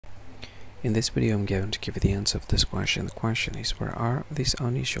In this video, I'm going to give you the answer of this question. The question is, where are these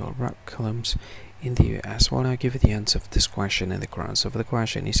unusual rock columns in the US? Well, I'll give you the answer of this question, and the correct answer of the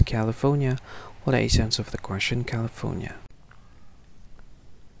question is California. Well, that is the answer of the question, California.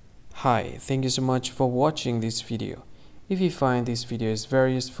 Hi, thank you so much for watching this video. If you find this video is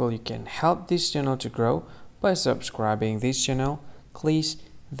very useful, you can help this channel to grow by subscribing this channel. Click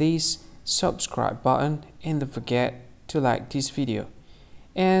this subscribe button and don't forget to like this video.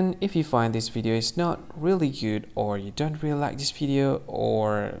 And if you find this video is not really good, or you don't really like this video,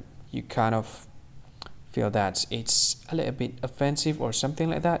 or you kind of feel that it's a little bit offensive or something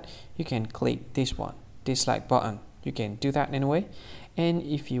like that, you can click this one, dislike button. You can do that anyway. And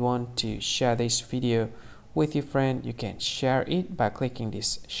if you want to share this video with your friend, you can share it by clicking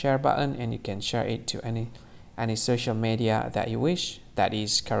this share button, and you can share it to any social media that you wish that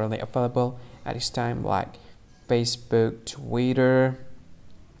is currently available at this time, like Facebook, Twitter,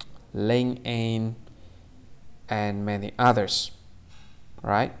 LinkedIn, and many others,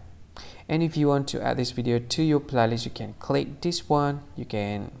 right? And if you want to add this video to your playlist, you can click this one. You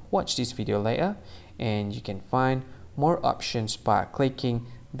can watch this video later, and you can find more options by clicking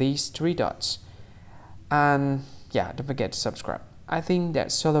these three dots. And yeah, don't forget to subscribe. I think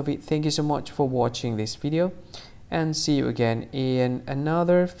that's all of it. Thank you so much for watching this video, and see you again in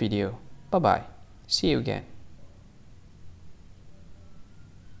another video. Bye bye. See you again.